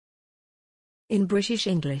In British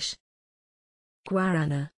English.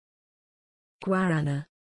 Guarana. Guarana.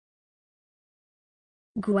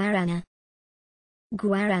 Guarana.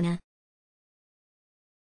 Guarana.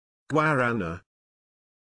 Guarana.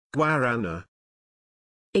 Guarana.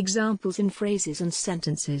 Examples in phrases and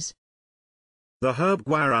sentences. The herb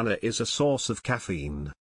guarana is a source of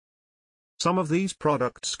caffeine. Some of these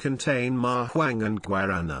products contain mahuang and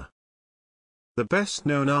guarana. The best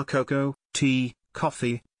known are cocoa, tea,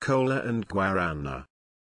 coffee, cola and guarana.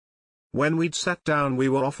 When we'd sat down we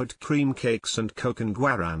were offered cream cakes and coke and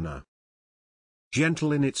guarana.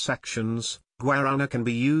 Gentle in its actions, guarana can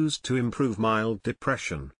be used to improve mild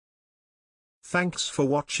depression. Thanks for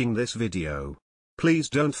watching this video. Please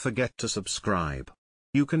don't forget to subscribe.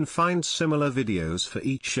 You can find similar videos for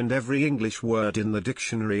each and every English word in the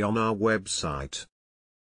dictionary on our website.